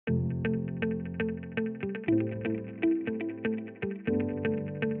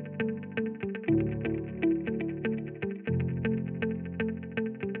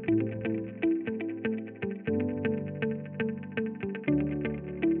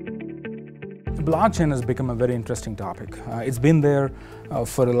Blockchain has become a very interesting topic. It's been there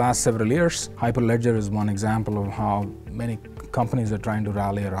for the last several years. Hyperledger is one example of how many companies are trying to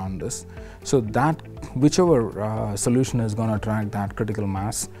rally around this. So that whichever solution is going to attract that critical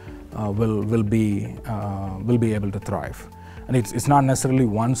mass will be able to thrive. And it's not necessarily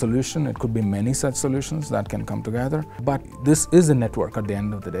one solution, it could be many such solutions that can come together. But this is a network at the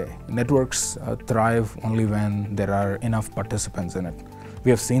end of the day. Networks thrive only when there are enough participants in it. We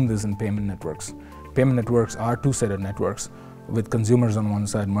have seen this in payment networks. Payment networks are two-sided networks with consumers on one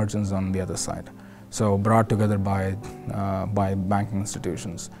side, merchants on the other side. So brought together by banking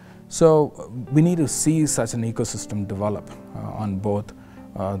institutions. So we need to see such an ecosystem develop on both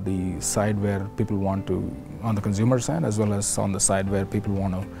the side where people want to, on the consumer side, as well as on the side where people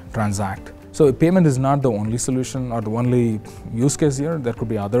want to transact. So payment is not the only solution or the only use case here. There could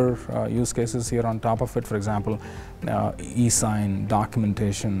be other use cases here on top of it. For example, e-sign,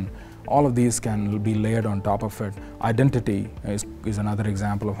 documentation, all of these can be layered on top of it. Identity is another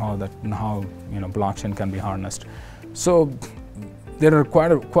example of how blockchain can be harnessed. So there are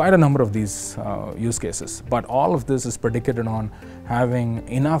quite a number of these use cases, but all of this is predicated on having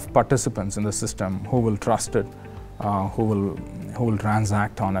enough participants in the system who will trust it, who will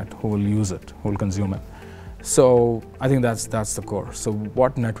transact on it, who will use it, who will consume it. So I think that's the core. So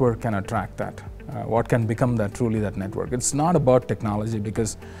what network can attract that? What can become truly that network? It's not about technology,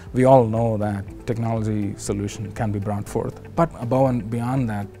 because we all know that technology solution can be brought forth. But above and beyond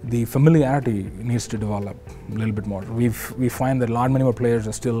that, the familiarity needs to develop a little bit more. We find that many more players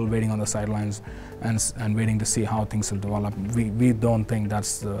are still waiting on the sidelines and waiting to see how things will develop. We don't think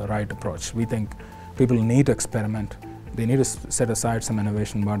that's the right approach. We think people need to experiment. They need to set aside some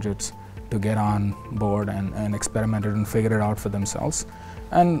innovation budgets to get on board and experiment it and figure it out for themselves.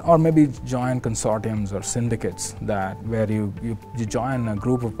 Or maybe join consortiums or syndicates where you join a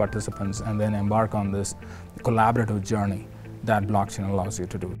group of participants and then embark on this collaborative journey that blockchain allows you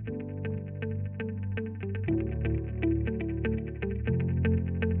to do.